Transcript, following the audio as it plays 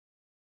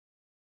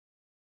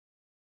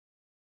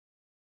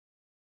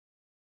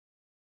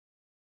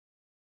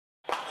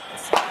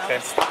Okay.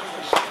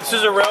 This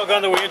is a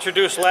railgun that we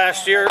introduced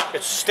last year.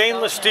 It's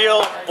stainless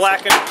steel,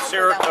 blackened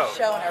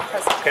Cerakote.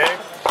 Okay.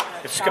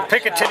 It's a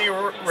Picatinny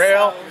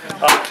rail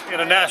in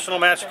a national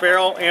match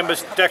barrel,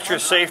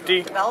 ambidextrous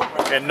safety,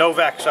 and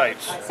Novak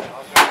sights.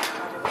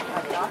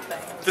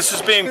 This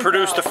is being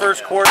produced the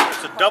first quarter.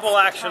 It's a double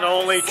action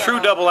only,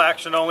 true double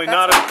action only,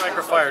 not a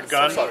striker fired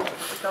gun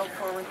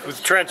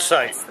with trench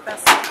sight.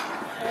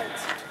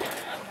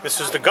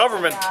 This is the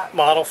government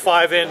model,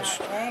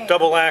 5-inch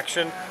double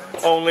action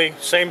only,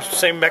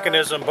 same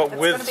mechanism but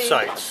with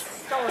sights.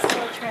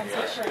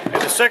 In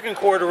the second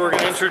quarter, we're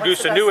going to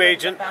introduce a new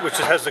agent, which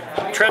has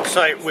a trench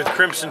sight with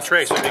crimson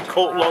trace, a big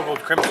Colt logo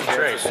with crimson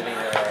trace.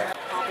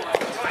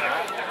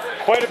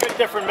 Quite a bit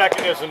different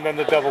mechanism than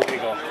the double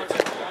eagle.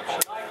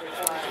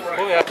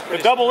 Oh, yeah. The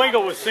double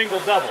eagle was single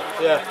double.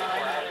 Yeah.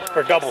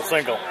 Or double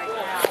single.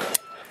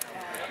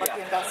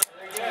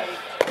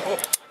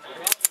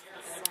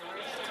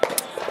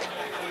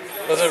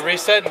 Does it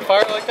reset and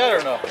fire like that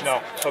or no?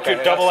 No.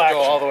 Okay. Double action.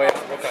 Go all the way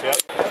up. Okay.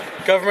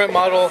 Yep. Government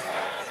model.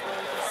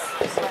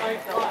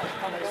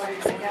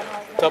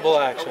 Double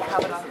action.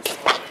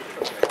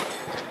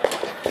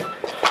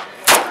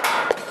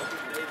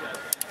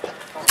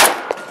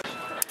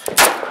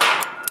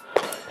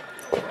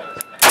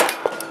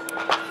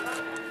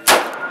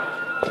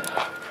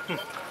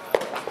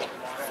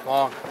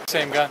 Long.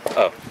 Same gun.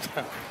 Oh.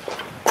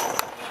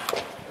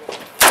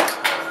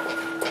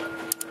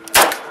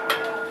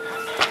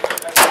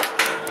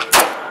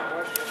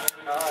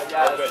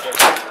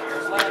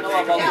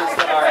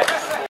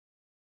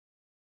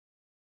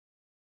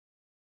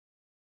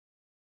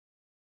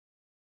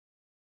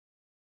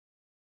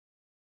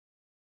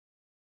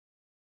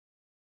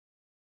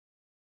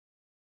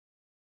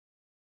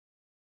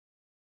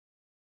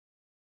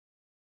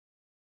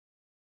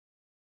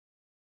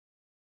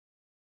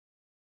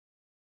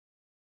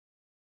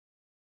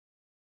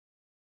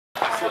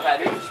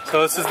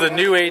 So this is the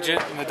new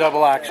agent in the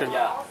double action.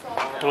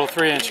 Little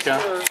 3-inch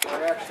gun.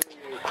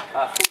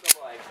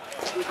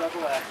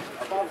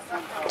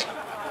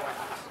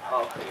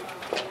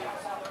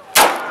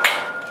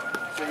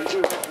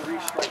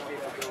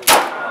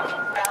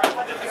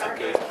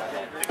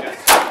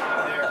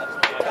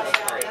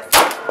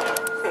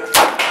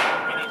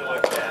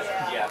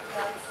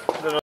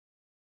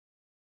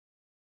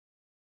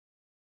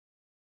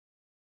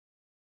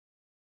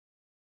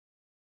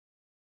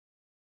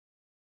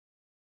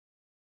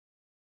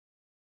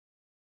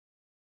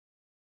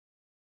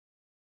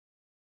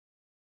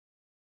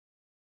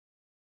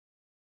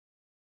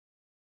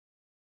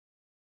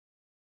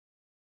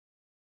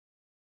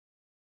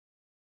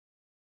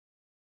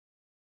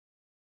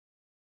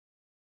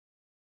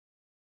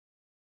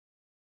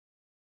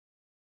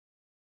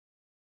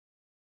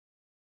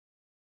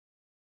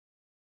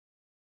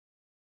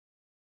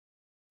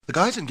 The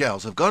guys and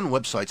gals of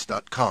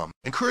gunwebsites.com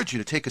encourage you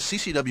to take a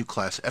CCW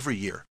class every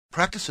year,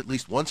 practice at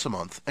least once a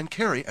month, and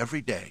carry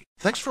every day.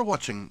 Thanks for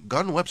watching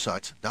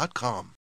gunwebsites.com.